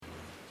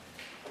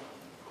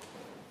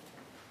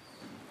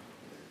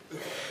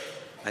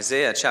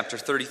Isaiah chapter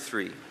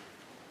 33.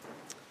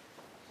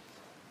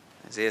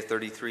 Isaiah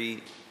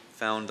 33,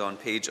 found on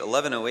page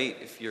 1108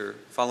 if you're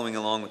following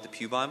along with the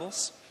Pew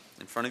Bibles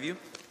in front of you.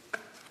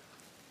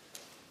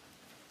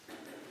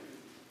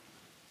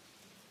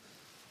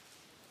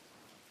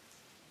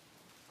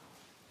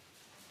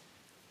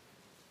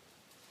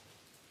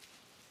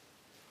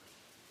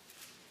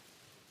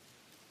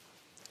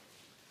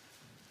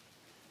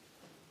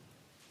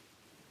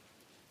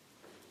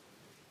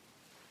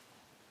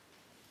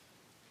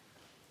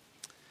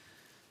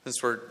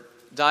 Since we're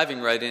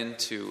diving right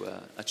into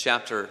a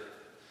chapter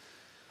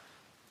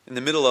in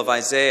the middle of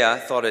Isaiah, I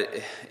thought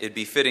it'd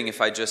be fitting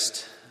if I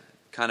just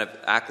kind of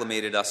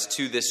acclimated us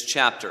to this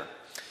chapter.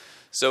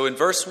 So in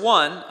verse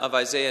 1 of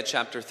Isaiah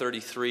chapter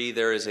 33,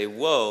 there is a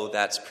woe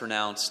that's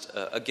pronounced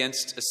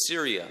against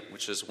Assyria,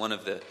 which is one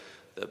of the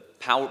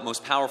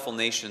most powerful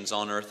nations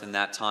on earth in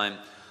that time,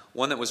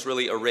 one that was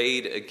really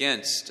arrayed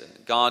against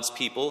God's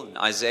people. And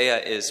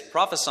Isaiah is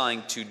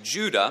prophesying to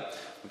Judah,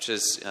 which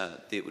is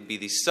it would be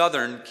the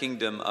southern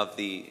kingdom of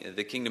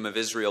the kingdom of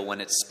Israel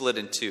when it's split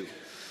in two.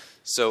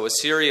 So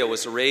Assyria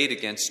was arrayed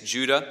against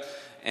Judah,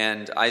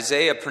 and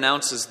Isaiah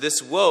pronounces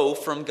this woe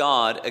from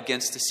God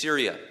against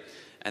Assyria.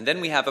 And then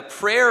we have a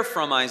prayer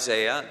from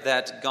Isaiah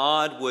that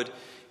God would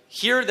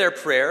hear their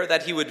prayer,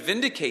 that he would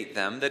vindicate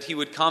them, that he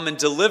would come and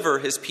deliver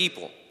his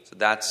people. So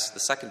that's the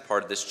second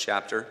part of this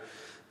chapter,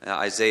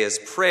 Isaiah's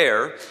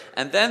prayer.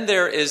 And then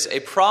there is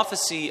a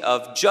prophecy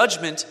of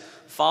judgment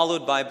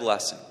followed by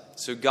blessing.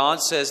 So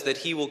God says that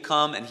he will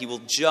come and he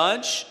will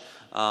judge.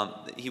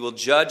 He will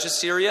judge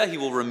Assyria. He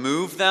will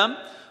remove them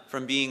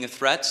from being a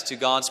threat to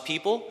God's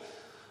people.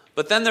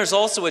 But then there's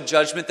also a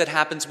judgment that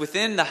happens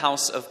within the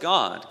house of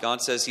God.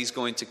 God says he's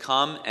going to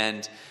come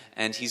and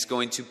he's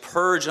going to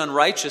purge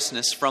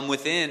unrighteousness from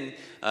within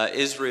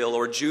Israel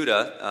or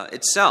Judah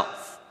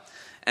itself.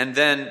 And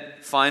then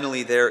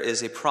finally there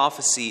is a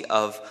prophecy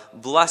of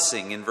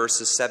blessing in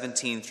verses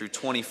 17 through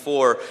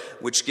 24,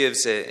 which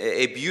gives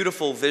a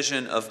beautiful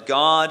vision of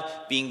God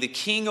being the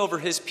king over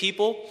his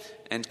people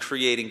and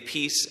creating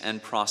peace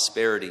and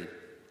prosperity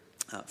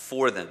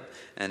for them.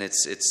 And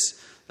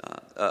it's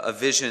a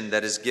vision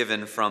that is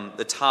given from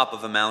the top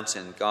of a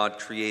mountain, God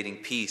creating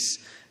peace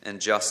and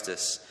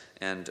justice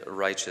and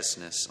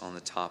righteousness on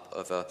the top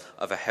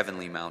of a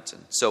heavenly mountain.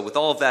 So with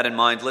all of that in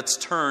mind, let's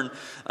turn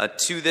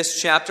to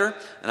this chapter,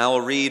 and I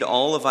will read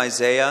all of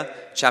Isaiah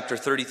chapter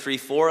 33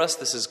 for us.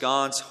 This is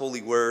God's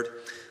holy word.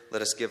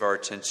 Let us give our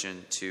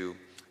attention to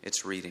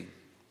its reading.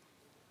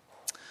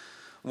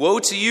 Woe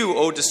to you,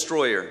 O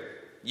destroyer,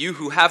 you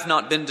who have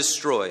not been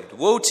destroyed.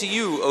 Woe to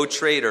you, O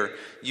traitor,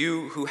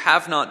 you who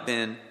have not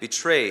been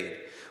betrayed.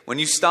 When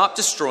you stop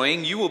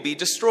destroying, you will be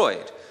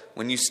destroyed.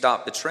 When you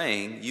stop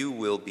betraying, you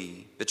will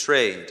be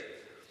betrayed.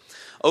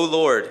 O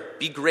Lord,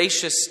 be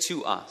gracious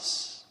to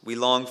us. We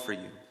long for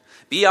you.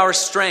 Be our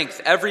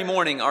strength every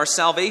morning, our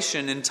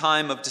salvation in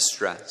time of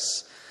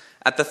distress.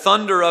 At the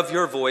thunder of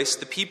your voice,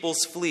 the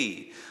peoples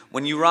flee.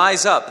 When you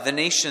rise up, the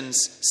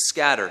nations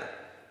scatter.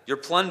 Your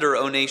plunder,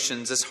 O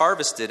nations, is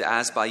harvested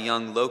as by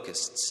young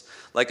locusts.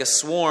 Like a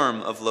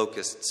swarm of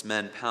locusts,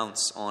 men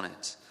pounce on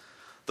it.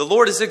 The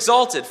Lord is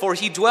exalted, for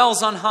he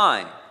dwells on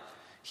high.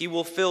 He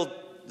will fill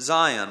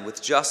Zion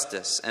with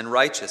justice and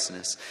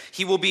righteousness.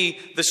 He will be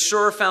the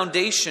sure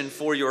foundation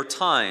for your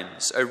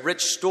times, a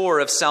rich store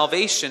of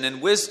salvation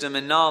and wisdom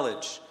and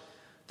knowledge.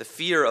 The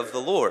fear of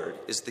the Lord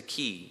is the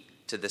key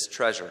to this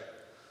treasure.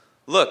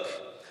 Look,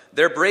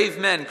 their brave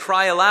men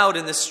cry aloud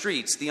in the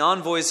streets. The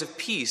envoys of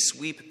peace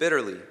weep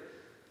bitterly.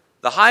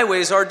 The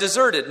highways are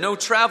deserted. No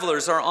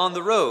travelers are on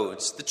the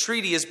roads. The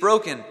treaty is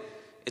broken.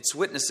 Its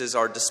witnesses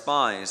are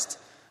despised.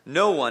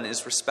 No one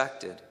is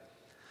respected.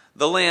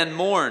 The land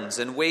mourns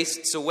and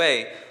wastes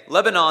away.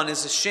 Lebanon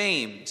is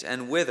ashamed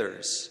and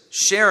withers.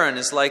 Sharon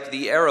is like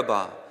the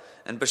Arabah,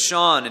 and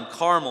Bashan and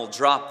Carmel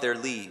drop their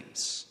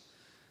leaves.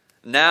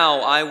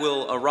 Now I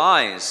will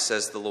arise,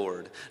 says the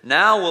Lord.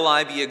 Now will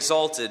I be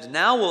exalted.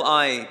 Now will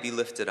I be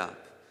lifted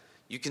up.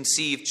 You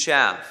conceive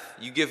chaff.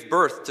 You give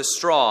birth to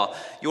straw.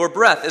 Your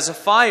breath is a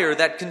fire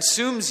that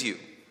consumes you.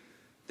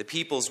 The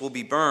peoples will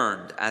be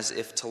burned as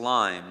if to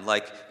lime.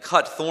 Like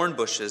cut thorn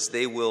bushes,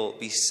 they will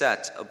be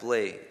set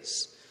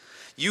ablaze.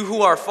 You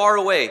who are far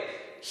away,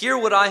 hear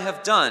what I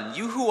have done.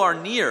 You who are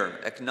near,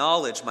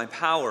 acknowledge my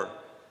power.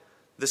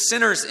 The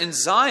sinners in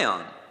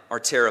Zion are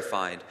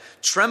terrified.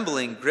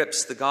 Trembling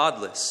grips the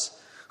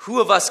godless. Who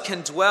of us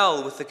can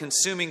dwell with the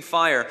consuming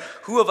fire?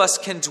 Who of us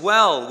can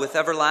dwell with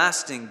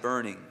everlasting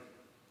burning?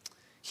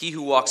 He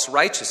who walks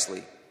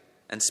righteously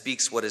and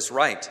speaks what is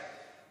right,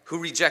 who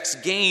rejects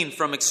gain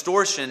from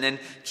extortion and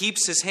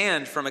keeps his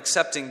hand from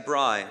accepting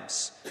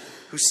bribes,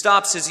 who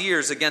stops his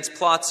ears against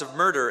plots of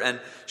murder and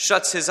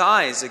shuts his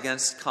eyes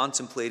against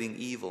contemplating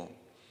evil.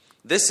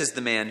 This is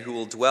the man who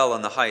will dwell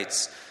on the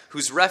heights,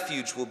 whose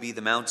refuge will be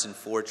the mountain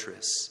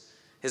fortress.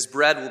 His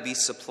bread will be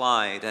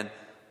supplied, and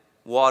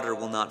water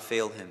will not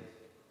fail him.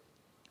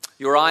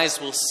 Your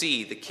eyes will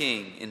see the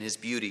king in his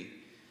beauty,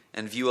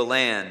 and view a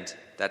land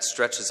that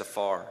stretches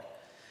afar.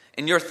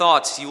 In your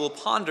thoughts you will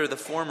ponder the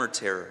former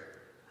terror.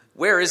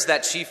 Where is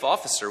that chief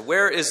officer?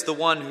 Where is the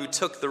one who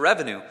took the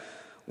revenue?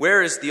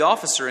 Where is the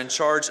officer in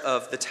charge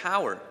of the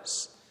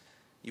towers?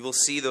 You will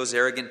see those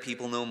arrogant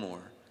people no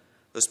more,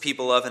 those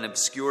people of an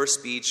obscure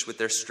speech with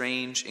their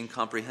strange,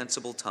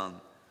 incomprehensible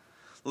tongue.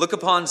 Look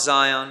upon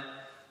Zion,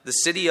 the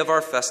city of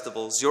our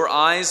festivals. Your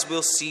eyes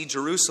will see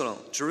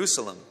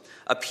Jerusalem,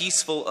 a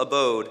peaceful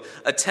abode,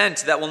 a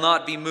tent that will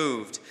not be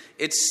moved.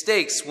 Its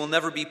stakes will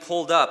never be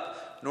pulled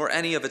up, nor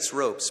any of its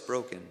ropes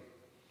broken.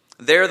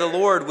 There the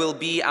Lord will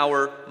be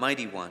our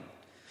mighty one.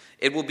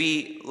 It will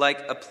be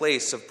like a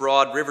place of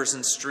broad rivers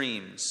and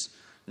streams.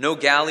 No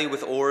galley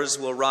with oars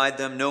will ride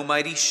them, no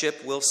mighty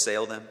ship will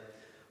sail them.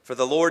 For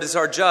the Lord is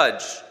our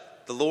judge,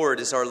 the Lord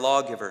is our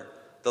lawgiver,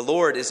 the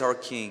Lord is our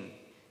king.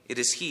 It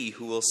is he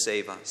who will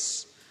save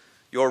us.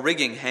 Your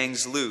rigging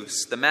hangs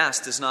loose, the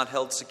mast is not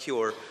held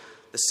secure,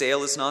 the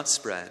sail is not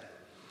spread.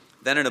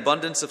 Then an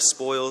abundance of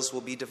spoils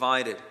will be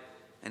divided,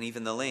 and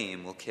even the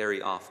lame will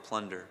carry off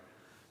plunder.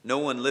 No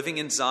one living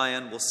in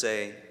Zion will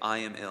say, I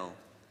am ill,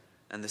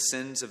 and the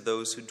sins of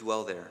those who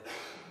dwell there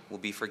will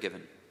be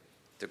forgiven.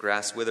 The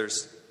grass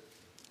withers,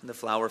 and the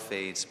flower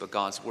fades, but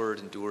God's word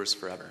endures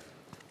forever.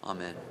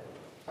 Amen.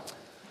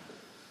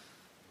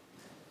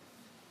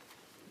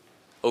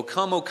 O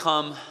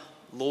come,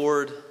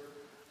 Lord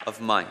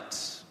of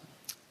might.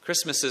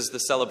 Christmas is the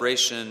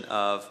celebration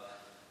of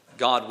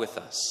God with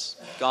us.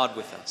 God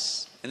with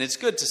us. And it's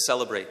good to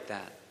celebrate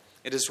that.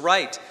 It is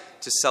right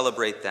to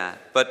celebrate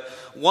that. But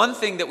one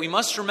thing that we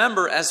must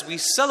remember as we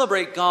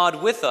celebrate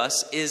God with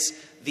us is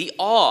the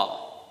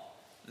awe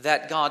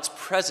that God's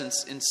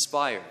presence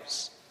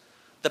inspires,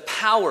 the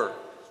power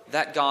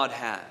that God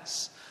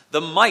has,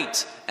 the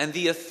might and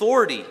the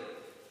authority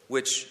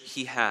which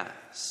he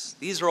has.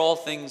 These are all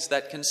things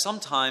that can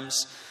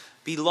sometimes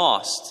be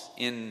lost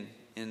in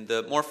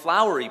the more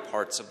flowery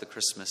parts of the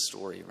Christmas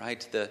story,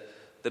 right?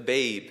 The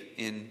babe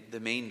in the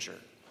manger.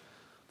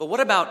 But what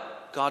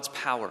about God's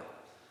power?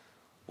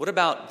 What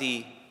about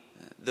the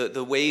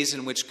ways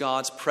in which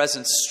God's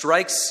presence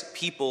strikes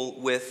people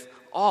with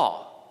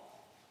awe?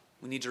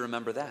 We need to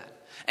remember that.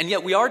 And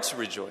yet we are to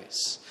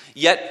rejoice.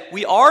 Yet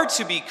we are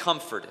to be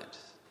comforted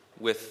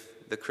with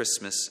the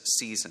Christmas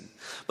season.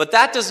 But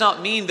that does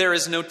not mean there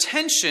is no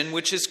tension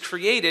which is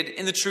created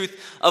in the truth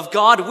of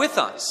God with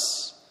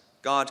us.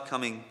 God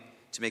coming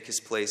to make his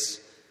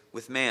place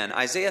with man.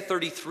 Isaiah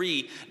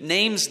 33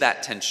 names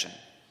that tension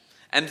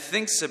and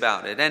thinks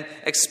about it and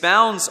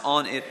expounds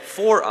on it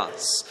for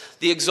us.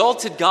 The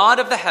exalted God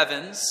of the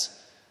heavens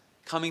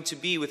coming to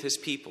be with his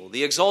people.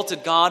 The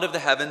exalted God of the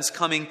heavens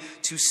coming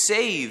to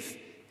save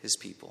his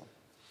people.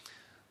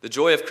 The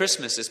joy of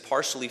Christmas is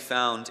partially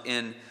found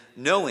in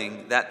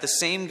knowing that the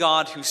same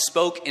God who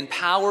spoke in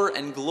power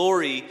and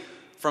glory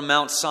from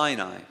Mount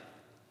Sinai,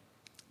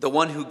 the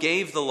one who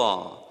gave the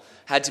law,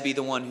 had to be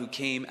the one who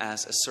came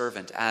as a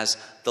servant, as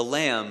the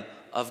Lamb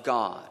of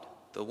God.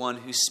 The one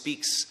who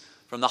speaks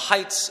from the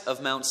heights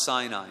of Mount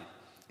Sinai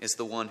is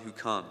the one who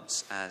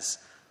comes as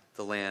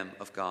the Lamb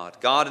of God.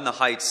 God in the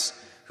heights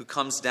who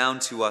comes down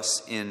to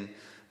us in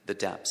the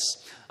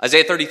depths.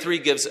 Isaiah 33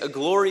 gives a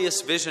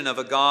glorious vision of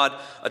a God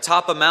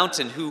atop a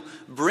mountain who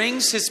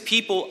brings his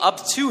people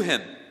up to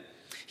him.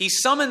 He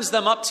summons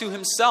them up to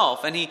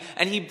himself, and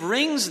he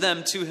brings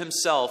them to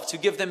himself to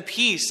give them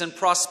peace and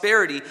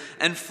prosperity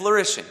and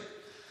flourishing.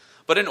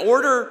 But in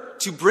order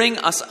to bring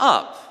us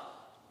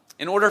up,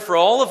 in order for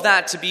all of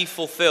that to be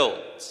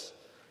fulfilled,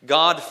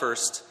 God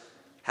first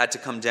had to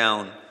come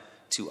down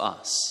to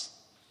us.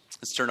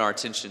 Let's turn our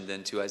attention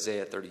then to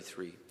Isaiah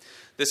 33.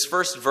 This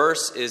first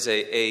verse is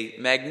a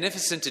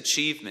magnificent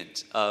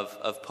achievement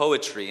of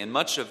poetry, and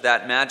much of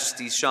that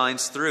majesty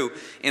shines through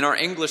in our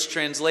English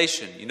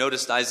translation. You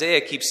noticed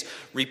Isaiah keeps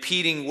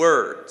repeating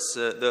words.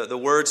 The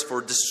words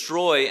for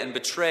destroy and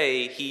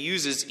betray, he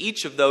uses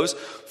each of those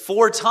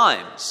 4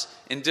 times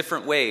in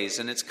different ways,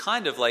 and it's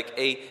kind of like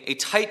a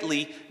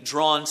tightly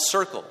drawn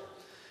circle.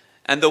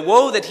 And the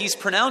woe that he's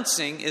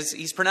pronouncing,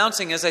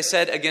 as I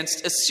said,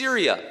 against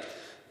Assyria,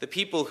 the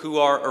people who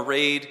are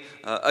arrayed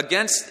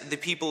against the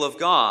people of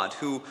God,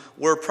 who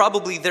were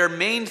probably their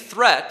main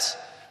threat,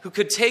 who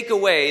could take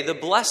away the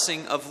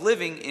blessing of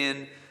living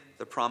in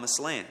the promised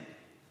land.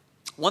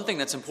 One thing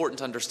that's important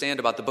to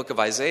understand about the book of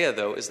Isaiah,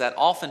 though, is that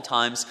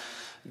oftentimes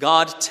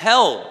God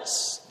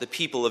tells the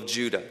people of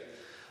Judah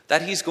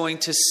that he's going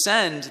to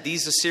send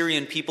these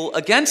Assyrian people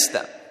against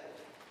them.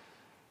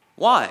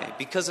 Why?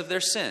 Because of their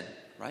sin.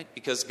 Right?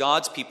 Because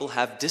God's people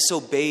have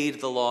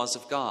disobeyed the laws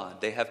of God.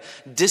 They have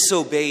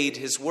disobeyed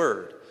his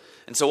word.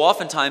 And so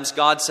oftentimes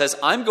God says,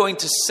 I'm going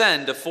to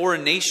send a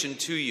foreign nation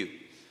to you.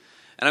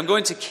 And I'm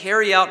going to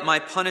carry out my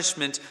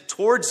punishment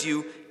towards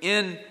you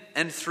in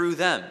and through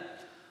them.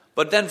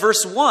 But then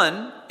verse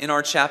 1 in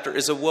our chapter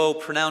is a woe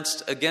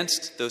pronounced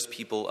against those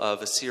people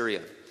of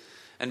Assyria.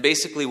 And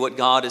basically what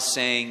God is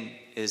saying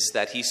is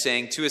that he's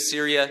saying to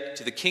Assyria,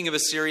 to the king of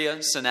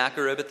Assyria,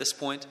 Sennacherib at this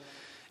point,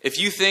 if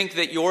you think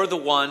that you're the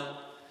one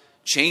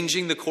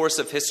changing the course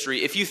of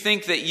history, if you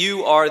think that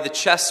you are the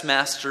chess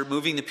master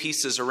moving the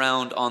pieces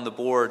around on the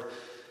board,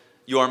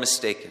 you are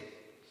mistaken.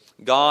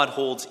 God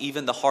holds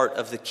even the heart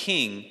of the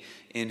king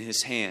in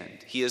his hand.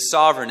 He is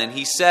sovereign, and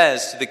he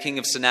says to the king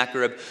of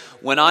Sennacherib,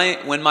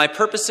 when my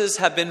purposes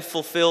have been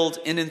fulfilled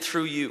in and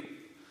through you,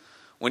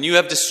 when you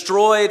have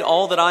destroyed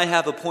all that I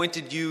have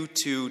appointed you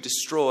to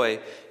destroy,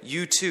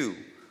 you too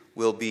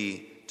will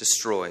be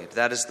destroyed.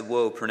 That is the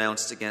woe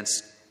pronounced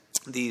against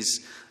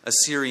these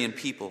Assyrian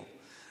people.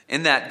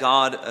 In that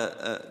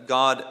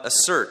God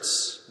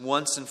asserts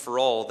once and for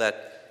all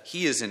that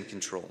he is in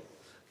control.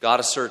 God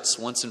asserts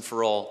once and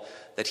for all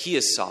that he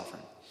is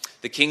sovereign.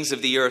 The kings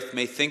of the earth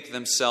may think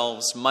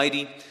themselves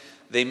mighty.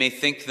 They may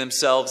think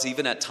themselves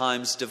even at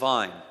times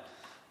divine.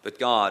 But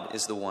God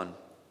is the one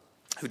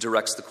who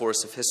directs the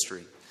course of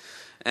history.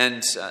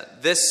 And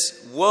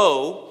this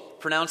woe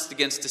pronounced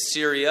against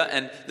Assyria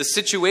and the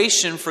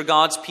situation for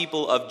God's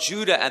people of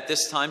Judah at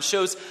this time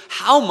shows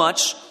how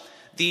much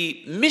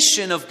the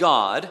mission of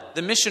God,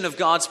 the mission of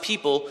God's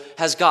people,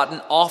 has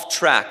gotten off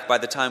track by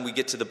the time we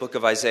get to the book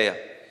of Isaiah.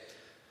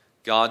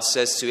 God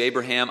says to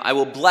Abraham, I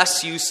will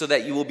bless you so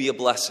that you will be a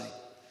blessing.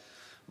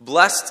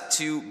 Blessed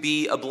to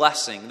be a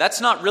blessing.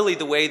 That's not really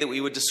the way that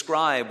we would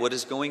describe what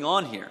is going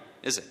on here,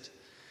 is it?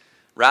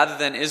 Rather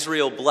than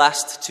Israel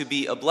blessed to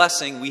be a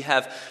blessing, we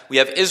have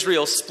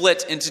Israel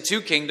split into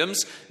two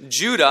kingdoms.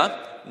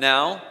 Judah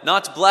now,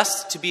 not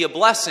blessed to be a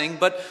blessing,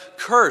 but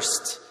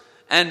cursed.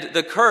 And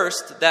the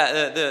cursed,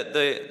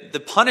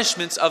 the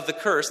punishments of the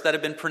curse that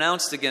have been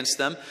pronounced against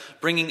them,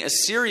 bringing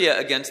Assyria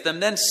against them,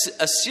 then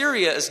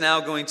Assyria is now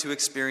going to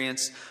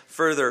experience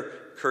further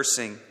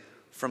cursing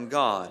from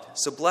God.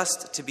 So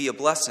blessed to be a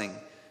blessing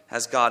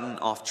has gotten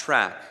off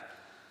track.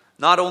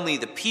 Not only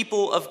the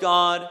people of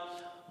God,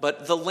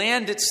 but the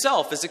land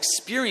itself is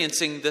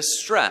experiencing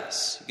this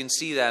stress. You can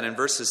see that in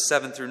verses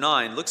 7 through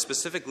 9. Look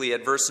specifically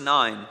at verse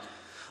 9.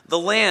 The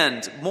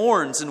land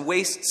mourns and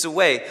wastes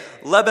away.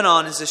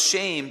 Lebanon is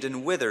ashamed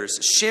and withers.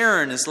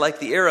 Sharon is like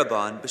the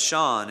Arabah,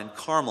 Bashan and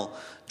Carmel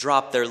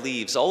drop their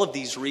leaves. All of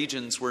these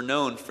regions were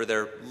known for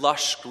their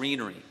lush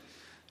greenery.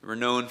 They were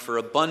known for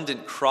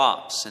abundant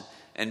crops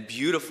and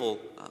beautiful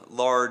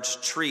large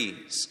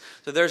trees.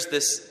 So there's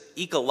this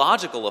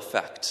ecological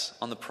effect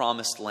on the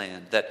promised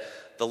land, that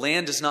the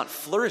land is not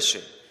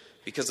flourishing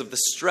because of the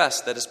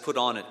stress that is put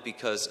on it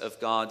because of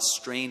God's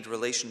strained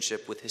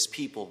relationship with his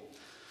people.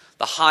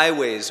 The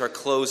highways are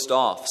closed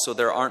off, so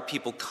there aren't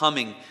people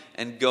coming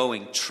and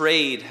going.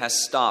 Trade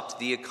has stopped.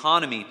 The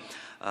economy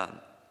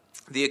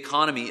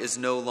is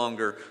no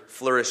longer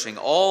flourishing.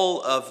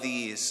 All of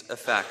these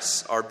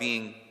effects are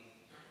being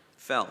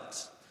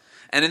felt.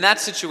 And in that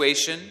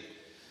situation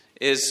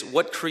is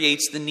what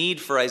creates the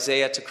need for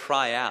Isaiah to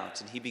cry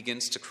out. And he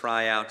begins to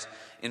cry out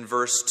in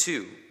verse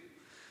 2.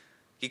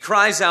 He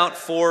cries out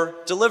for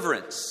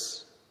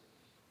deliverance.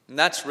 And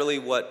that's really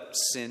what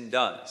sin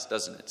does,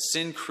 doesn't it?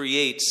 Sin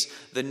creates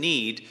the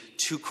need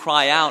to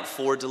cry out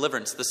for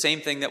deliverance. The same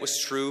thing that was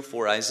true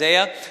for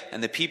Isaiah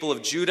and the people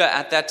of Judah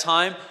at that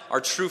time are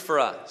true for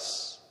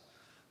us.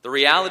 The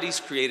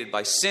realities created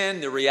by sin,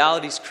 the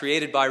realities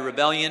created by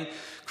rebellion,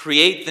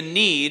 create the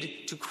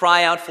need to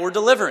cry out for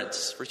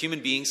deliverance. For human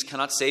beings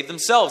cannot save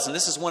themselves. And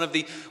this is one of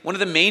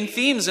the main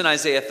themes in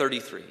Isaiah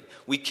 33.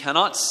 We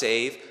cannot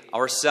save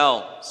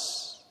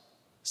ourselves.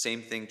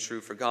 Same thing true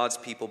for God's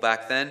people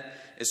back then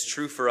is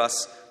true for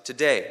us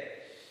today.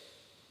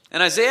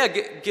 And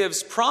Isaiah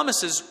gives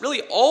promises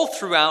really all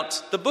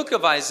throughout the book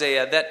of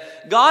Isaiah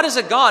that God is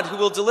a God who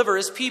will deliver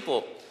his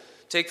people.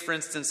 Take, for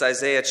instance,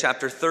 Isaiah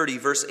chapter 30,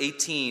 verse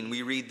 18.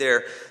 We read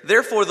there,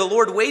 "Therefore the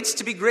Lord waits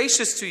to be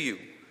gracious to you,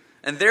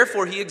 and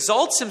therefore he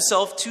exalts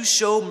himself to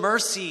show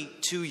mercy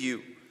to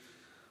you.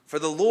 For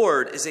the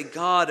Lord is a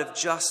God of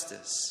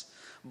justice.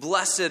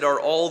 Blessed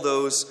are all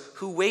those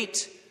who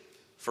wait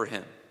for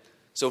him."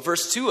 So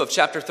verse 2 of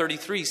chapter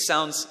 33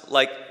 sounds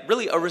like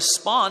really a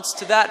response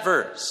to that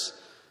verse.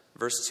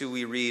 Verse 2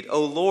 we read,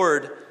 "O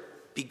Lord,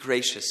 be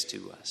gracious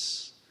to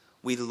us.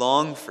 We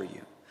long for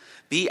you.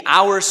 Be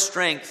our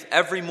strength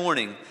every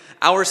morning,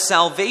 our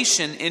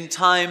salvation in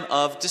time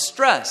of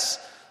distress."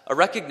 A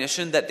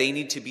recognition that they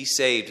need to be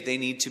saved. They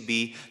need to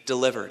be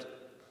delivered.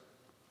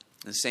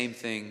 The same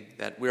thing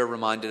that we're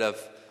reminded of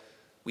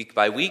week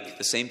by week,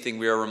 the same thing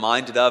we are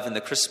reminded of in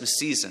the Christmas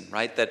season,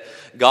 right? That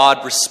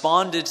God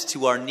responded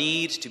to our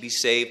need to be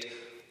saved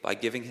by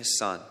giving his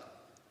Son,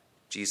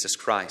 Jesus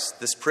Christ.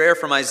 This prayer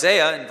from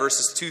Isaiah in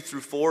verses 2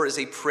 through 4 is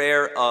a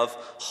prayer of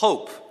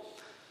hope.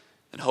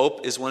 And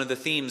hope is one of the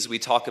themes we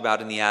talk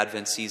about in the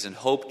Advent season.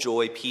 Hope,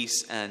 joy,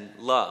 peace, and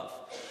love.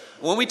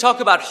 When we talk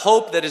about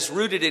hope that is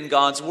rooted in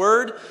God's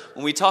word,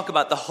 when we talk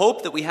about the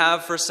hope that we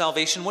have for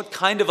salvation, what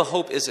kind of a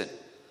hope is it?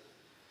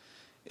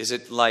 Is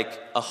it like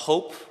a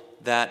hope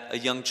that a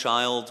young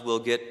child will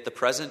get the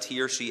present he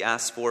or she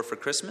asks for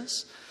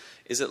Christmas?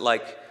 Is it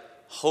like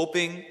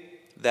hoping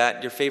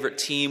that your favorite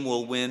team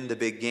will win the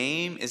big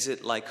game? Is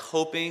it like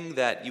hoping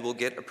that you will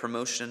get a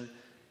promotion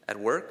at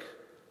work?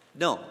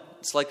 No,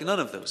 it's like none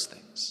of those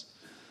things.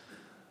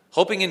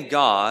 Hoping in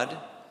God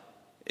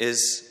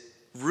is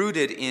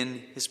rooted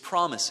in his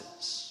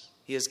promises.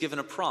 He has given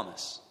a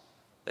promise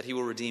that he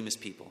will redeem his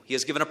people. He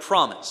has given a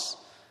promise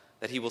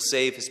that he will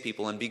save his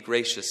people and be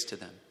gracious to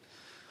them.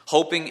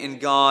 Hoping in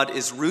God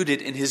is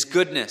rooted in his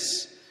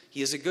goodness.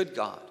 He is a good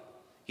God.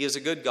 He is a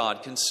good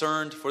God,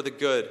 concerned for the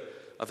good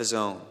of his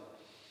own.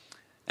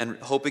 And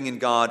hoping in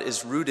God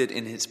is rooted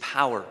in his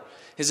power,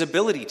 his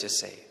ability to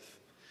save.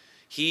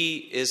 He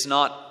is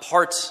not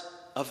part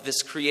of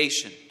this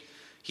creation.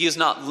 He is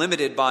not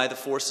limited by the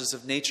forces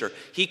of nature.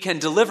 He can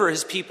deliver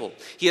his people.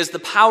 He has the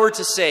power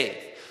to save.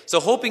 So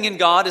hoping in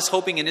God is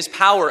hoping in his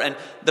power. And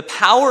the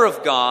power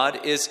of God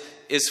is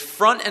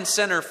front and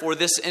center for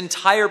this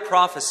entire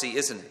prophecy,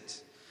 isn't it?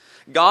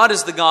 God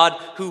is the God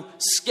who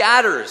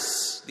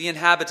scatters the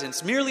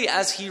inhabitants merely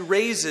as he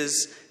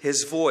raises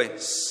his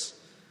voice.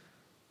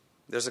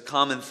 There's a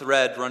common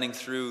thread running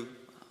through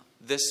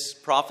this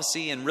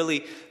prophecy and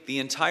really the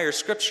entire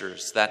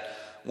scriptures, that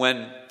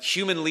when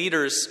human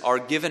leaders are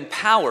given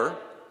power,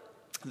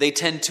 they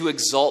tend to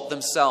exalt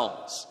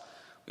themselves.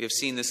 We have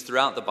seen this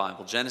throughout the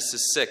Bible.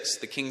 Genesis 6,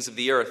 the kings of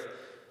the earth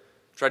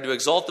tried to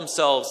exalt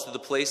themselves to the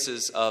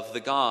places of the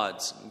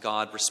gods.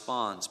 God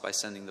responds by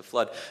sending the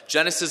flood.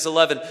 Genesis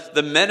 11,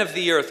 the men of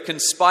the earth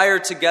conspire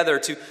together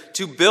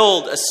to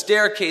build a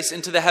staircase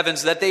into the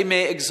heavens that they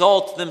may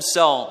exalt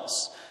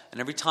themselves. And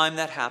every time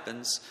that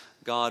happens,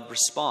 God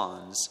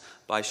responds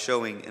by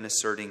showing and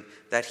asserting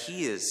that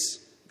he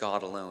is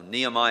God alone.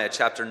 Nehemiah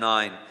chapter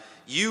 9,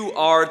 you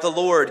are the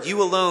Lord,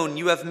 you alone,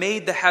 you have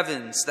made the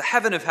heavens, the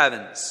heaven of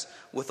heavens,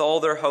 with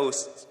all their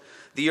hosts,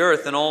 the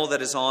earth and all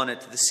that is on it,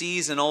 the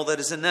seas and all that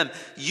is in them.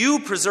 You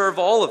preserve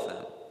all of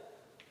them.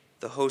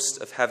 The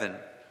host of heaven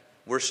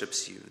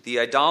worships you. The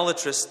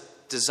idolatrous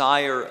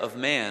desire of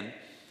man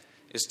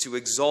is to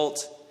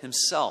exalt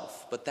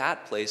himself, but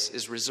that place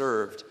is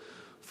reserved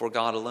for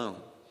God alone.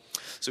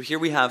 So here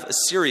we have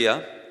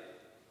Assyria,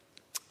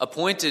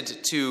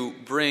 appointed to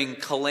bring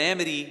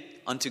calamity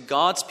unto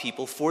God's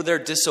people for their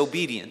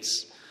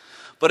disobedience.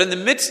 But in the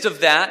midst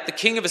of that, the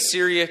king of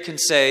Assyria can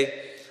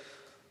say,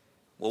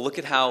 well, look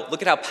at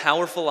how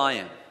powerful I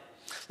am.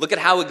 Look at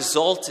how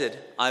exalted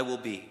I will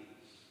be.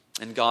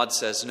 And God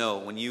says, no,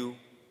 when you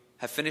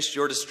have finished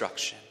your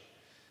destruction,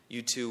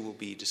 you too will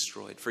be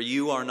destroyed. For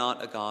you are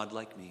not a God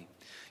like me.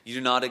 You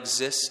do not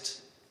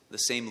exist the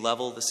same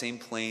level, the same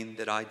plane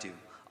that I do.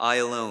 I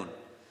alone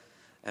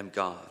am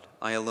God.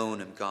 I alone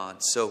am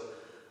God. So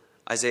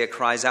Isaiah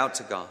cries out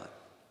to God.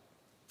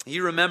 He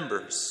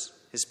remembers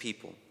his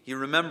people. He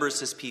remembers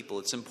his people.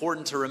 It's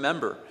important to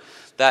remember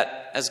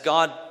that as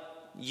God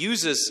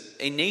uses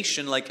a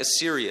nation like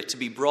Assyria to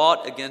be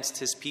brought against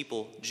his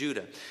people,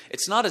 Judah,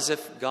 it's not as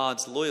if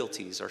God's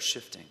loyalties are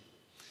shifting.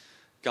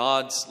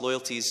 God's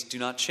loyalties do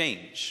not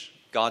change.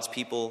 God's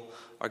people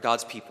are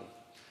God's people,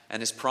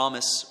 and his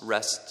promise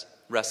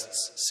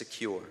rests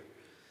secure.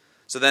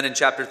 So then in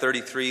chapter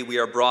 33, we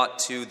are brought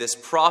to this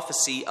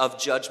prophecy of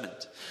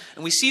judgment.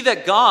 And we see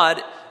that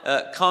God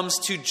comes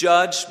to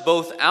judge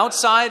both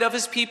outside of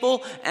his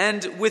people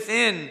and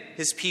within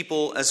his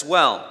people as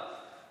well.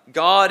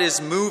 God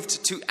is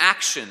moved to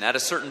action at a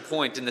certain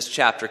point in this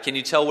chapter. Can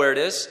you tell where it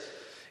is?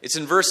 It's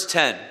in verse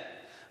 10.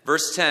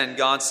 Verse 10,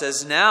 God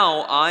says,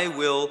 now I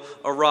will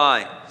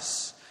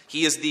arise.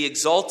 He is the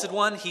exalted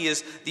one. He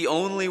is the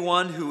only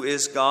one who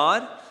is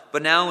God.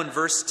 But now in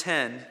verse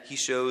 10, he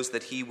shows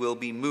that he will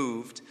be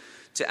moved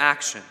to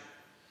action.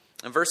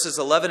 And verses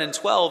 11 and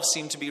 12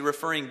 seem to be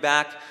referring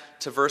back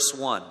to verse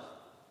 1.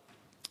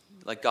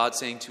 Like God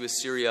saying to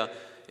Assyria,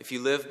 if you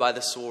live by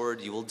the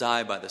sword, you will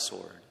die by the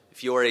sword.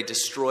 If you are a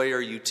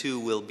destroyer, you too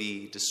will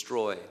be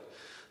destroyed.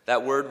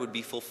 That word would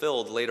be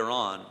fulfilled later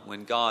on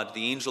when God,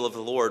 the angel of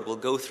the Lord, will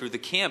go through the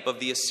camp of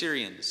the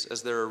Assyrians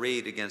as they're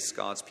arrayed against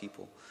God's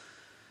people.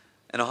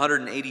 And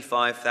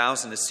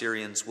 185,000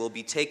 Assyrians will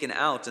be taken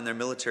out in their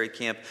military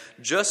camp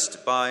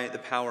just by the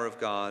power of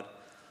God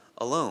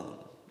alone.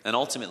 And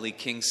ultimately,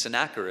 King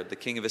Sennacherib, the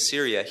king of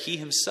Assyria, he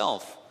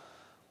himself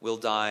will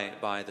die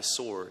by the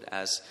sword,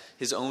 as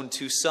his own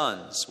two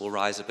sons will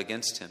rise up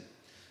against him,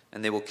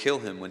 and they will kill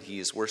him when he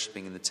is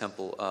worshiping in the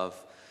temple of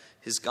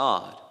his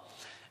God.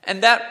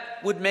 And that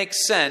would make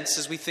sense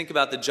as we think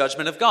about the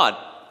judgment of God.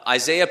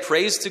 Isaiah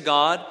prays to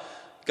God,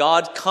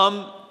 God,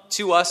 come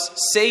to us,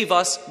 save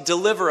us,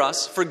 deliver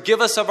us,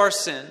 forgive us of our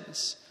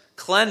sins,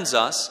 cleanse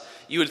us.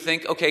 You would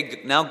think,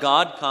 okay, now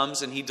God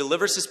comes and he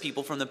delivers his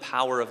people from the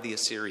power of the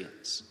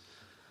Assyrians.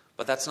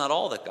 But that's not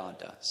all that God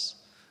does.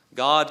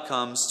 God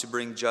comes to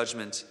bring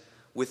judgment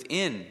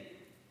within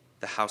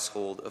the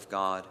household of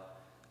God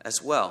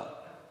as well.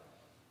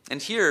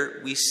 And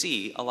here we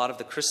see a lot of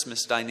the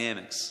Christmas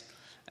dynamics.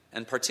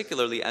 And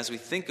particularly as we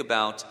think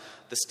about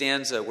the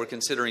stanza we're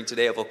considering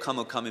today of O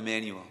come,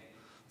 Emmanuel,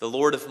 the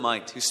Lord of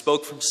might, who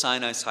spoke from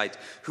Sinai's height,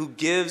 who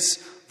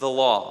gives the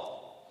law.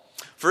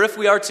 For if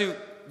we are to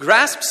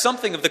grasp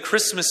something of the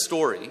Christmas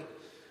story,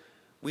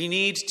 we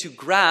need to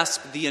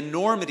grasp the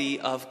enormity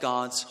of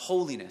God's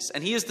holiness.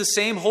 And he is the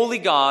same holy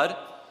God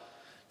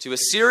to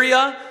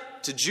Assyria,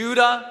 to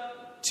Judah,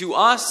 to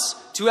us,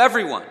 to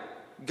everyone.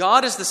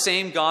 God is the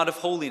same God of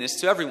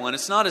holiness to everyone.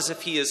 It's not as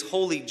if he is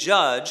holy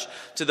judge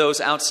to those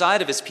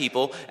outside of his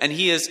people, and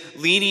he is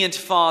lenient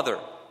father.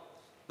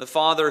 The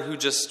father who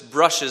just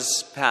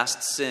brushes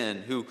past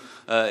sin, who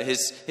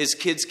his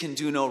kids can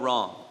do no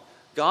wrong.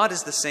 God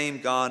is the same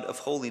God of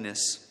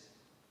holiness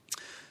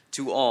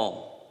to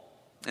all.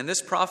 And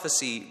this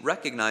prophecy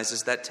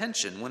recognizes that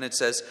tension when it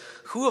says,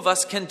 who of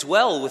us can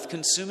dwell with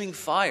consuming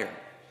fire?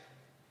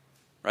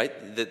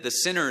 Right? The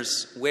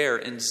sinners where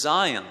in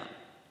Zion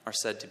are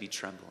said to be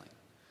trembling.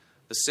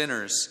 The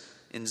sinners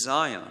in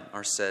Zion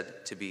are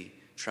said to be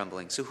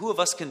trembling. So who of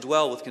us can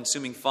dwell with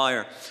consuming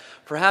fire?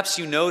 Perhaps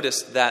you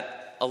noticed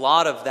that a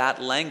lot of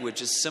that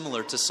language is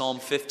similar to Psalm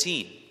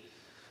 15.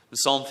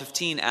 Psalm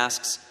 15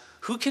 asks,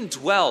 who can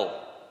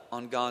dwell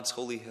on God's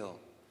holy hill?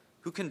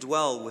 Who can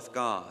dwell with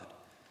God?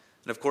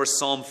 And of course,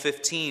 Psalm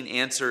 15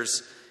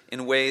 answers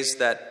in ways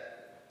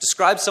that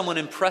describe someone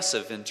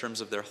impressive in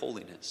terms of their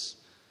holiness.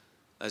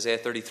 Isaiah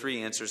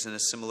 33 answers in a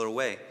similar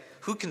way.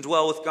 Who can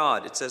dwell with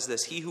God? It says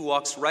this, he who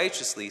walks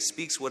righteously,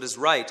 speaks what is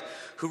right,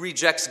 who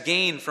rejects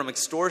gain from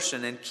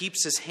extortion and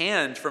keeps his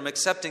hand from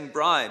accepting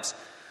bribes,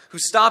 who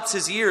stops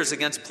his ears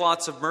against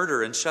plots of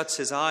murder and shuts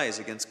his eyes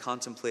against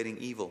contemplating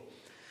evil.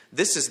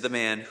 This is the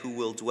man who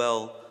will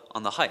dwell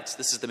on the heights.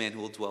 This is the man who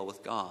will dwell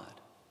with God,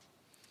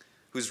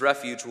 whose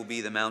refuge will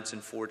be the mountain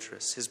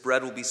fortress. His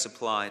bread will be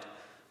supplied,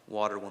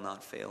 water will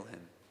not fail him.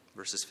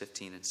 Verses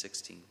 15 and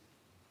 16.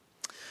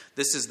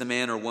 This is the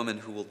man or woman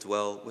who will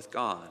dwell with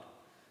God,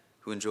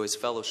 who enjoys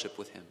fellowship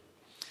with him.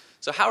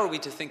 So how are we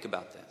to think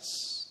about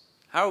this?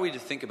 How are we to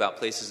think about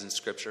places in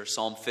Scripture?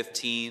 Psalm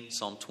 15,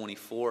 Psalm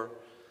 24,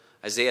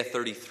 Isaiah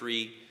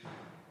 33.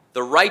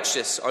 The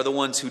righteous are the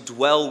ones who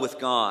dwell with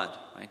God.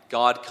 Right?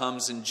 God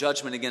comes in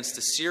judgment against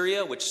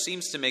Assyria, which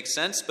seems to make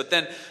sense, but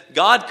then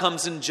God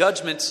comes in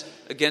judgment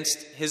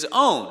against his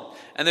own.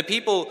 And the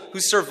people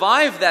who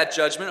survive that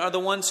judgment are the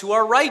ones who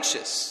are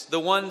righteous, the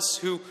ones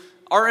who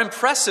are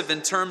impressive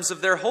in terms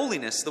of their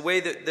holiness, the way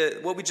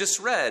that what we just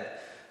read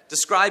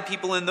describe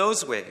people in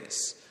those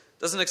ways.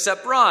 Doesn't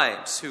accept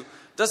bribes, who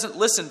doesn't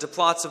listen to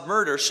plots of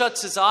murder,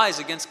 shuts his eyes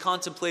against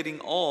contemplating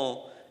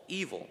all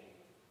evil.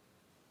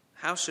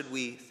 How should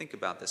we think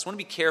about this? I want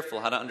to be careful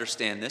how to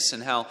understand this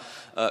and how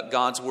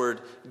God's Word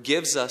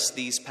gives us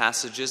these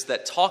passages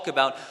that talk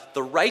about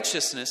the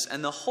righteousness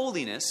and the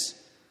holiness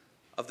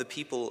of the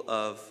people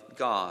of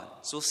God.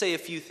 So we'll say a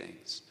few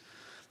things.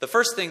 The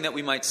first thing that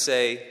we might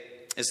say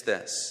is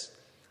this.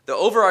 The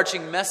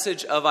overarching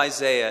message of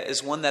Isaiah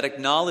is one that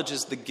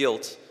acknowledges the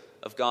guilt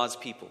of God's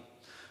people.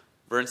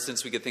 For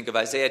instance, we could think of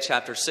Isaiah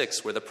chapter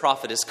 6, where the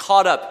prophet is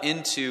caught up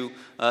into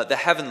the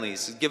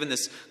heavenlies, given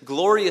this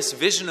glorious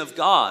vision of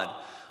God.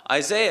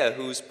 Isaiah,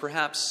 who's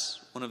perhaps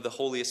one of the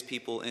holiest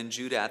people in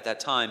Judah at that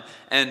time.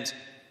 And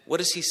what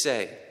does he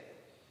say?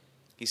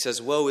 He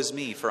says, woe is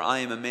me, for I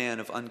am a man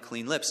of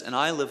unclean lips, and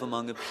I live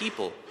among a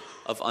people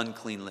of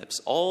unclean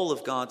lips. All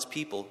of God's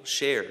people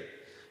share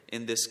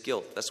in this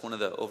guilt. That's one of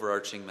the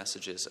overarching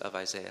messages of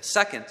Isaiah.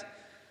 Second,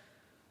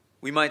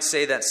 we might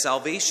say that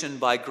salvation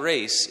by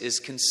grace is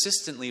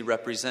consistently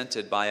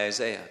represented by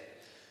Isaiah.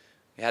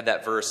 We had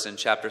that verse in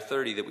chapter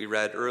 30 that we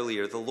read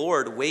earlier. The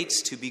Lord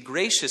waits to be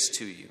gracious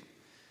to you.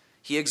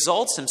 He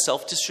exalts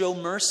himself to show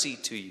mercy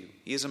to you.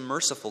 He is a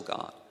merciful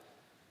God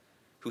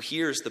who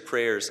hears the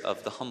prayers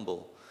of the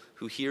humble,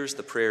 who hears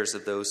the prayers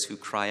of those who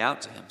cry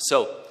out to him.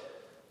 So,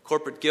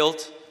 corporate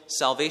guilt,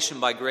 salvation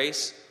by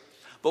grace.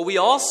 But we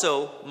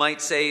also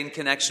might say in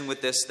connection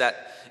with this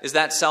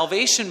that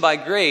salvation by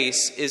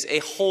grace is a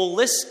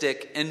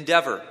holistic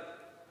endeavor.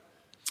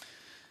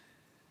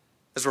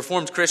 As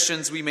Reformed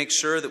Christians, we make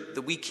sure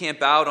that we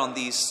camp out on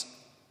these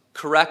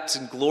correct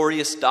and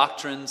glorious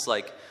doctrines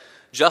like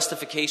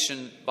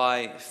justification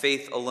by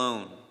faith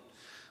alone,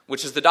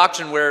 which is the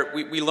doctrine where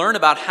we learn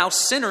about how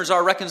sinners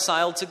are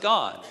reconciled to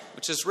God,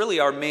 which is really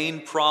our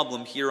main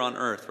problem here on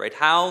earth, right?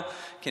 How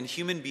can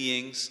human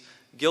beings,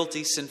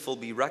 guilty, sinful,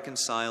 be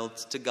reconciled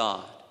to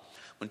God?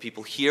 When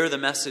people hear the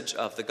message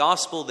of the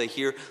gospel, they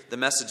hear the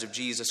message of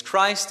Jesus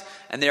Christ,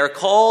 and they are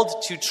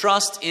called to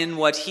trust in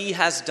what he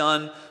has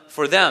done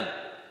for them.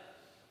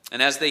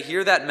 And as they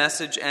hear that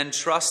message and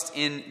trust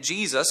in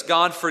Jesus,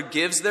 God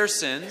forgives their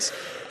sins,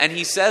 and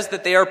he says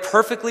that they are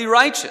perfectly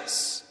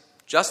righteous.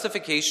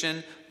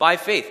 Justification by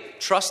faith.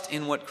 Trust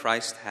in what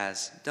Christ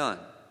has done.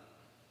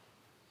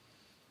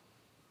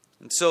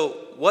 And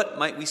so, what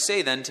might we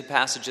say then to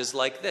passages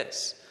like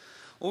this?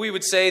 Well, we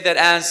would say that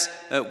as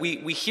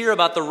we hear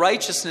about the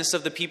righteousness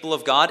of the people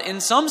of God,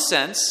 in some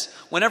sense,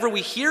 whenever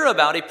we hear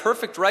about a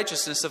perfect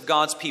righteousness of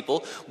God's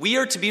people, we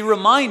are to be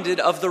reminded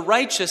of the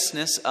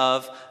righteousness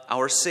of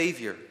our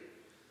Savior,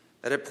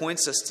 that it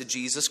points us to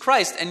Jesus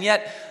Christ. And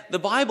yet, the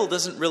Bible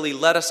doesn't really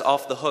let us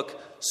off the hook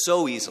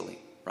so easily,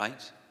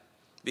 right?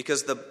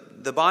 Because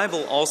the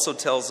Bible also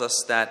tells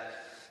us that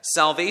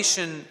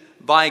salvation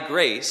by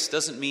grace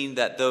doesn't mean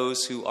that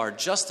those who are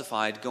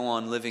justified go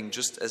on living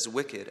just as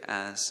wicked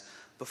as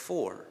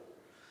before.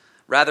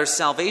 Rather,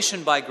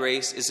 salvation by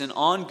grace is an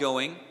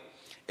ongoing,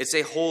 it's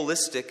a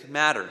holistic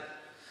matter.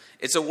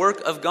 It's a work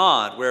of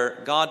God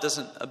where God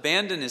doesn't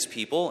abandon his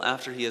people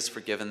after he has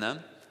forgiven them,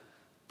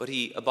 but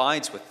he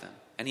abides with them,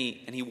 and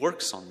he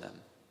works on them,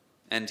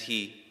 and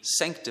he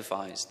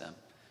sanctifies them,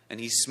 and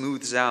he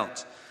smooths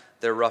out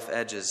their rough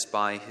edges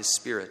by his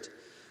Spirit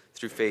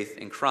through faith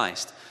in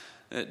Christ.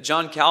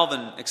 John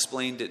Calvin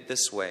explained it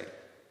this way.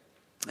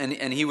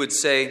 And he would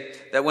say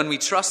that when we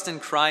trust in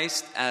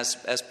Christ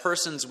as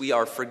persons, we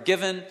are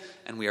forgiven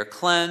and we are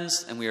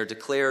cleansed and we are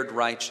declared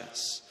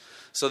righteous.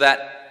 So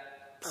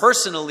that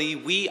personally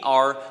we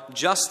are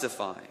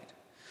justified.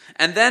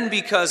 And then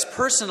because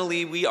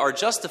personally we are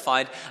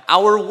justified,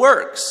 our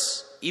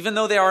works, even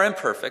though they are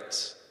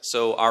imperfect,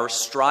 so our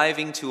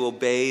striving to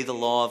obey the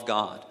law of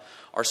God,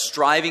 our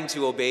striving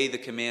to obey the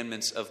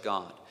commandments of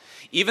God,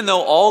 even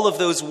though all of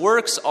those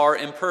works are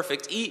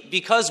imperfect,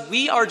 because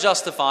we are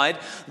justified,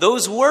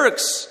 those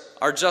works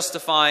are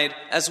justified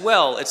as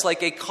well. It's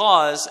like a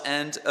cause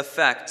and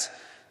effect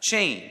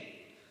chain.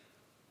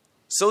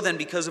 So then,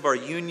 because of our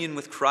union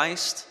with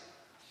Christ,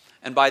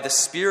 and by the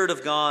Spirit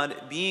of God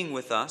being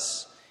with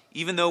us,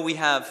 even though we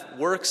have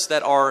works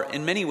that are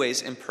in many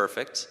ways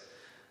imperfect,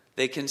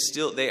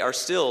 they are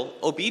still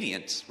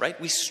obedient, right?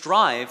 We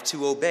strive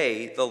to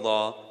obey the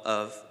law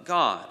of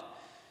God.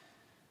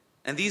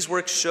 And these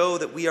works show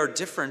that we are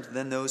different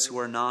than those who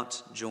are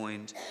not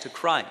joined to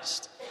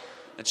Christ,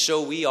 and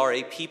show we are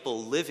a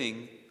people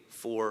living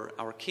for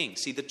our King.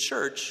 See, the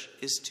church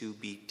is to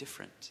be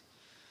different.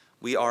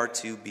 We are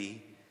to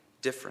be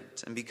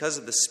different. And because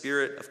of the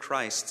Spirit of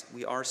Christ,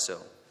 we are so.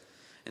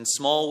 In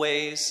small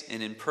ways,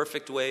 in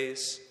imperfect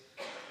ways.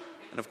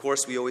 And of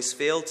course, we always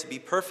fail to be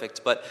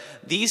perfect. But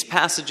these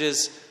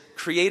passages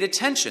create a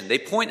tension. They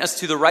point us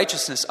to the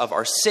righteousness of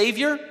our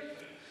Savior,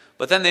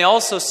 but then they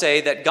also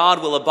say that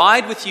God will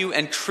abide with you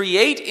and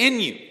create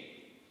in you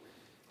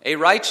a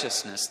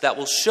righteousness that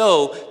will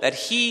show that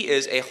He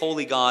is a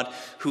holy God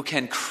who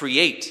can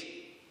create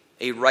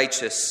a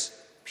righteous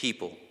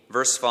people.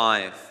 Verse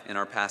 5 in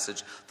our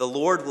passage, the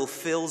Lord will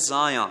fill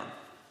Zion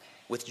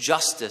with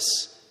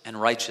justice and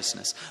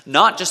righteousness,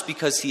 not just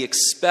because He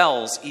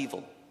expels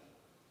evil,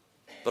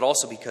 but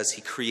also because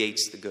He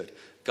creates the good.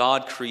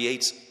 God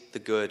creates the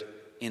good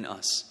in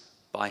us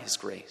by His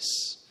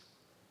grace.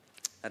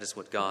 That is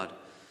what God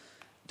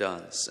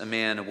does. A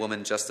man, a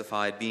woman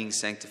justified, being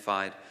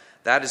sanctified,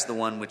 that is the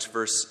one which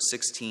verse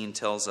 16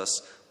 tells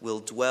us will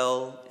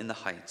dwell in the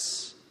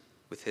heights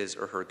with his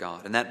or her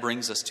God. And that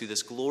brings us to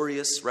this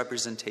glorious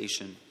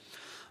representation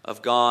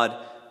of God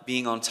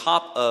being on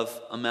top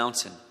of a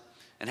mountain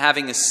and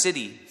having a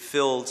city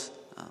filled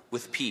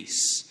with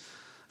peace,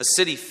 a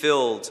city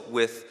filled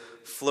with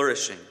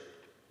flourishing.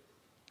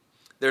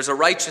 There's a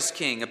righteous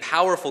king, a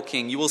powerful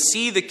king. You will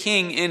see the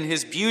king in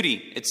his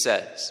beauty, it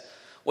says.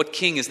 What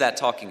king is that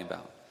talking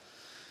about?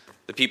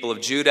 The people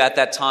of Judah at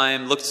that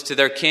time looked to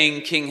their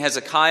king, King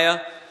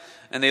Hezekiah,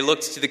 and they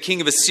looked to the king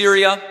of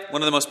Assyria,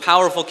 one of the most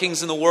powerful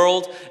kings in the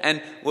world.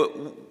 And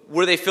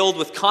were they filled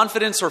with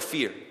confidence or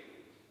fear?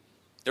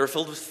 They were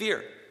filled with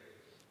fear.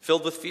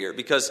 Filled with fear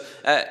because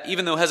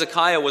even though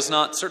Hezekiah was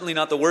certainly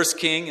not the worst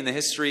king in the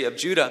history of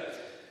Judah,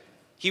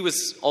 he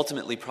was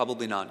ultimately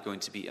probably not going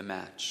to be a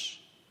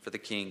match for the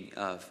king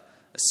of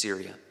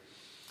Assyria.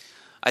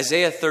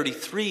 Isaiah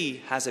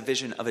 33 has a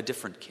vision of a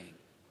different king.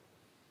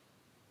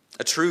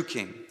 A true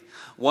king.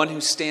 One who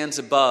stands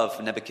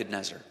above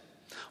Nebuchadnezzar.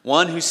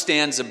 One who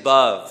stands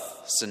above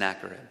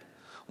Sennacherib.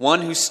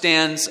 One who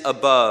stands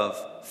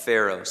above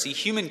Pharaoh. See,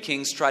 human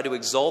kings try to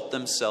exalt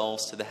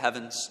themselves to the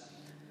heavens,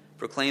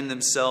 proclaim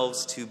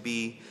themselves to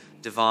be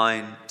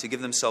divine, to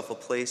give themselves a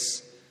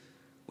place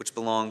which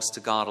belongs to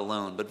God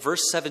alone. But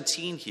verse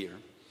 17 here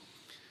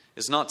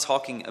is not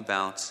talking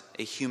about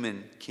a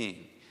human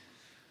king.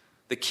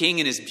 The king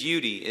in his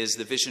beauty is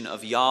the vision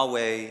of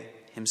Yahweh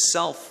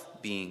himself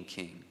being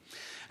king.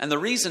 And the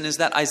reason is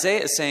that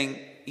Isaiah is saying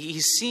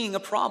he's seeing a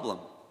problem.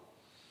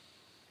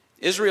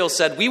 Israel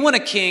said, we want a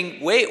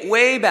king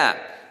way back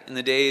in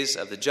the days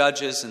of the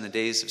judges and the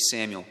days of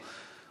Samuel.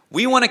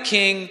 We want a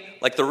king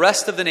like the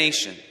rest of the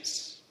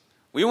nations.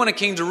 We want a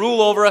king to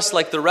rule over us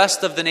like the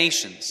rest of the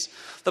nations.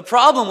 The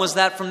problem was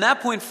that from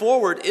that point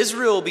forward,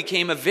 Israel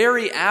became a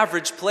very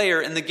average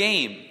player in the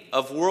game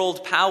of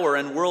world power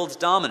and world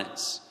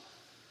dominance.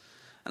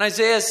 And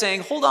Isaiah is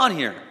saying, hold on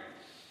here.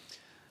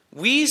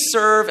 We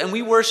serve and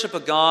we worship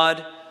a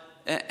God,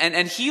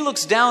 and He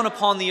looks down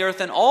upon the earth,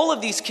 and all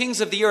of these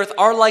kings of the earth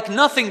are like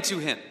nothing to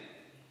Him.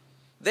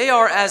 They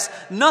are as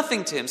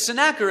nothing to Him.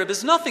 Sennacherib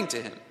is nothing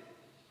to Him.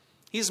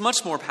 He is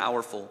much more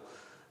powerful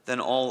than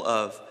all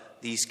of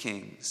these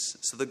kings.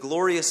 So the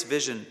glorious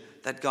vision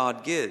that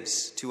God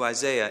gives to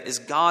Isaiah is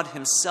God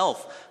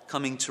Himself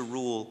coming to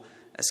rule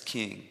as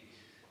king.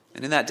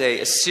 And in that day,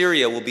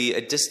 Assyria will be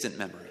a distant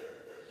memory.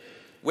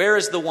 Where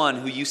is the one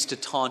who used to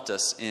taunt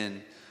us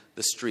in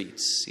the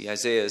streets? See,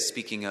 Isaiah is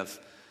speaking of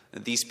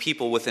these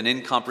people with an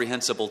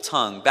incomprehensible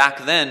tongue.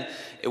 Back then,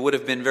 it would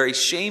have been very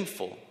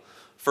shameful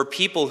for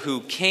people who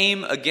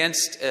came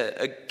against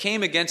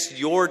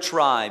your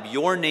tribe,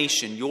 your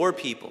nation, your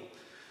people,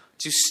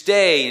 to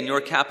stay in your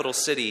capital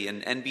city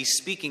and be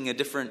speaking a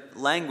different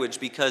language,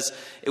 because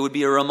it would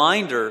be a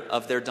reminder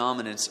of their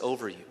dominance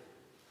over you.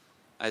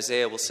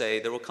 Isaiah will say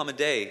there will come a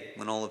day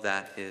when all of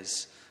that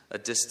is a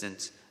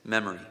distant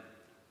memory.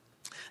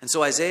 And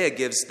so Isaiah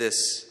gives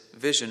this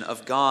vision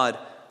of God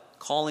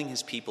calling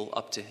His people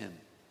up to Him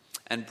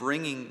and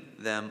bringing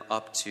them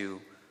up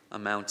to a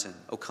mountain.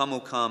 O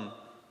come,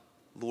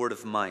 Lord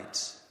of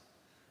might.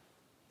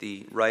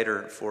 The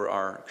writer for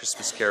our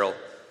Christmas carol,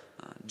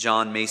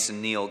 John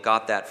Mason Neal,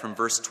 got that from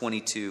verse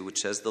 22, which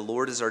says, the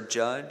Lord is our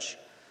judge,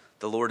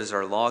 the Lord is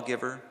our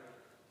lawgiver,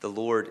 the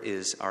Lord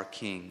is our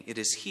king. It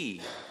is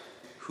he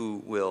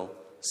who will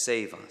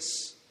save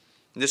us.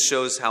 And this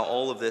shows how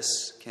all of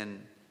this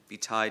can be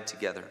tied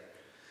together.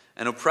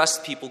 An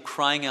oppressed people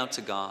crying out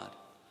to God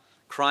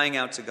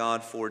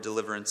for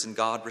deliverance. And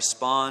God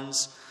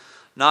responds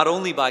not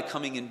only by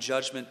coming in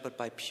judgment, but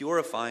by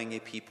purifying a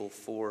people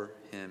for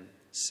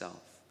himself.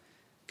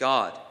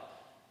 God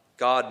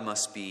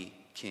must be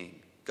king.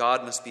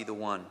 God must be the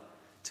one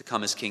to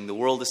come as king. The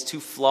world is too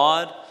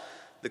flawed.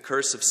 The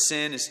curse of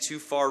sin is too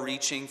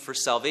far-reaching for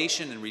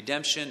salvation and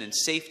redemption and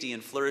safety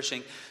and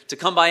flourishing to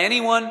come by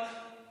anyone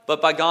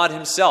but by God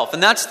himself.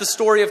 And that's the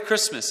story of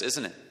Christmas,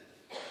 isn't it?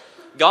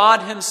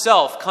 God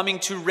himself coming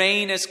to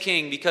reign as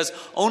king, because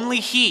only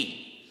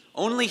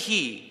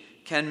he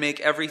can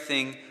make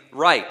everything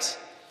right.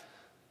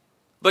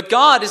 But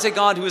God is a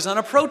God who is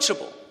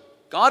unapproachable.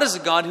 God is a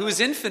God who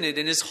is infinite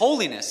in his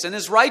holiness and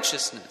his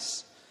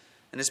righteousness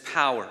and his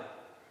power.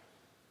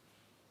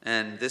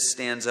 And this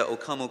stanza, O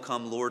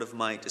come, Lord of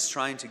might, is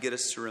trying to get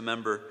us to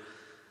remember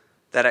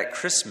that at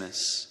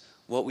Christmas,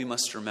 what we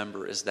must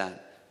remember is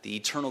that the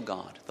eternal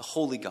God, the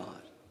holy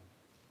God,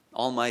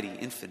 almighty,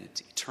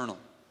 infinite, eternal,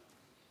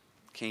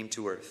 came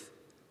to earth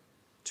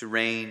to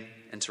reign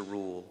and to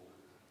rule,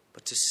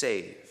 but to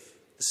save.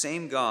 The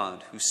same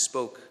God who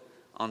spoke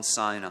on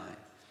Sinai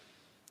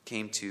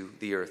came to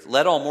the earth.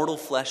 Let all mortal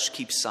flesh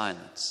keep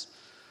silence.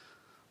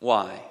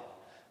 Why?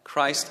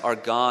 Christ, our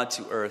God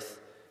to earth,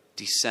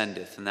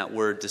 descendeth. And that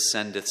word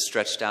descendeth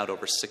stretched out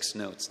over 6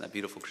 notes in that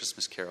beautiful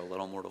Christmas carol, let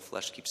all mortal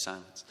flesh keep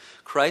silence.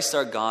 Christ,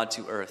 our God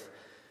to earth,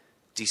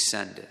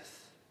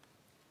 descendeth.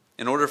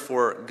 In order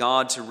for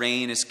God to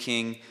reign as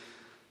king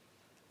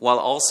while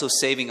also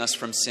saving us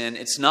from sin,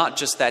 it's not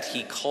just that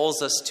he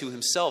calls us to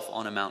himself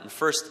on a mountain.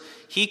 First,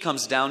 he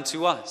comes down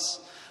to us.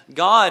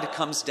 God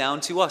comes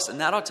down to us,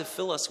 and that ought to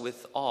fill us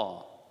with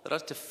awe. That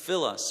ought to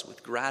fill us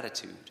with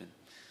gratitude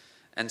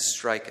and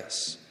strike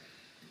us.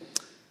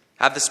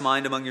 Have this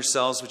mind among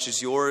yourselves, which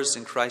is yours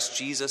in Christ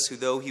Jesus, who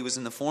though he was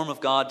in the form of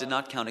God, did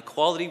not count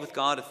equality with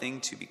God a thing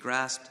to be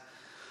grasped,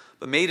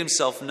 but made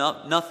himself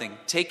nothing,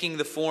 taking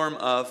the form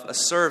of a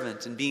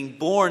servant and being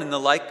born in the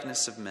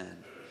likeness of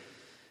men.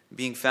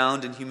 Being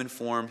found in human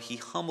form, he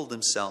humbled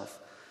himself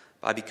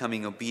by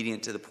becoming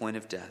obedient to the point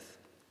of death,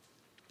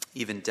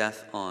 even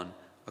death on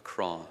a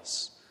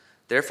cross.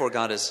 Therefore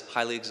God has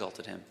highly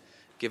exalted him,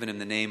 given him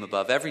the name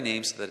above every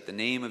name, so that at the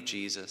name of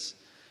Jesus,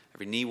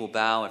 every knee will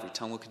bow, every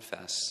tongue will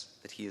confess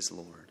that he is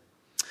Lord.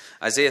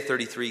 Isaiah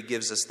 33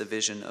 gives us the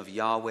vision of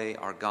Yahweh,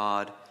 our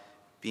God,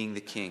 being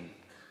the king,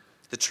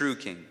 the true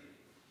king.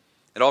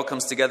 It all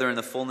comes together in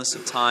the fullness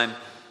of time,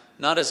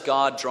 not as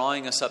God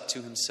drawing us up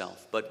to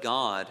himself, but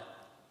God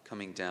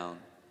coming down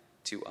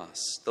to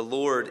us. The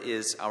Lord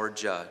is our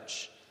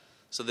judge.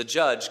 So the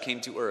judge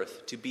came to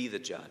earth to be the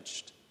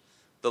judged.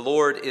 The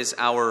Lord is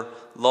our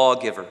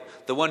lawgiver.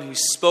 The one who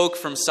spoke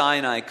from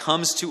Sinai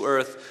comes to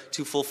earth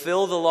to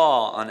fulfill the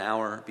law on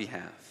our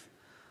behalf.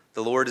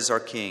 The Lord is our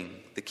king.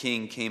 The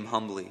king came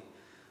humbly,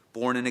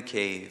 born in a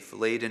cave,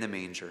 laid in a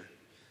manger.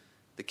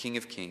 The King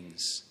of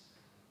kings,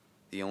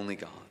 the only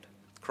God.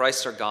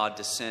 Christ our God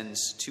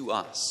descends to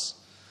us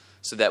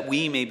so that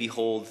we may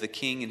behold the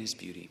King in his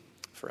beauty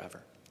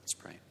forever. Let's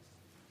pray.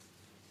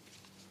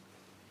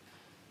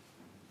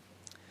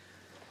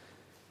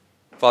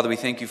 Father, we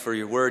thank you for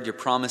your word, your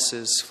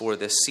promises for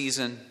this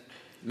season.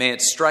 May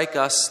it strike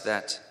us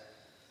that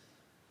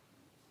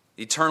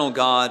the eternal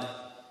God,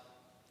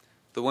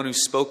 the one who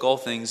spoke all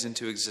things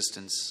into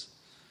existence,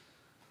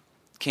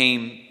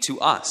 came to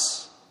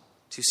us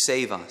to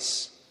save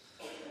us.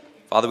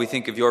 Father, we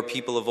think of your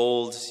people of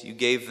old. You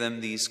gave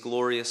them these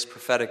glorious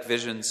prophetic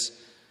visions,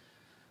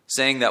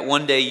 saying that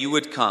one day you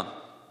would come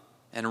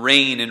and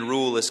reign and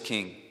rule as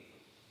king.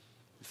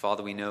 And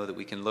Father, we know that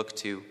we can look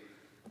to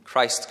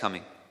Christ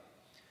coming,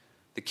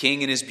 the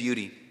King in his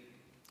beauty,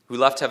 who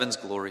left heaven's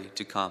glory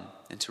to come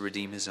and to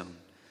redeem his own.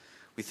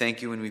 We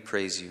thank you and we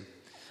praise you.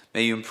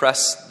 May you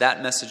impress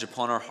that message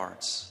upon our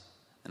hearts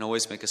and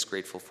always make us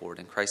grateful for it.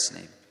 In Christ's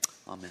name,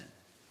 amen.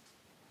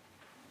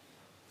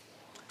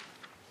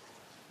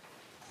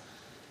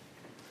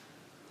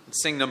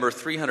 Let's sing number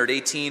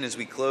 318 as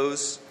we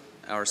close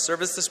our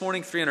service this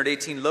morning.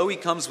 318, Lo, he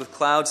comes with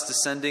clouds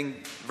descending,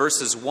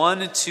 verses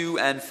 1, 2,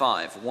 and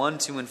 5. 1,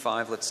 2, and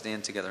 5. Let's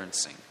stand together and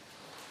sing.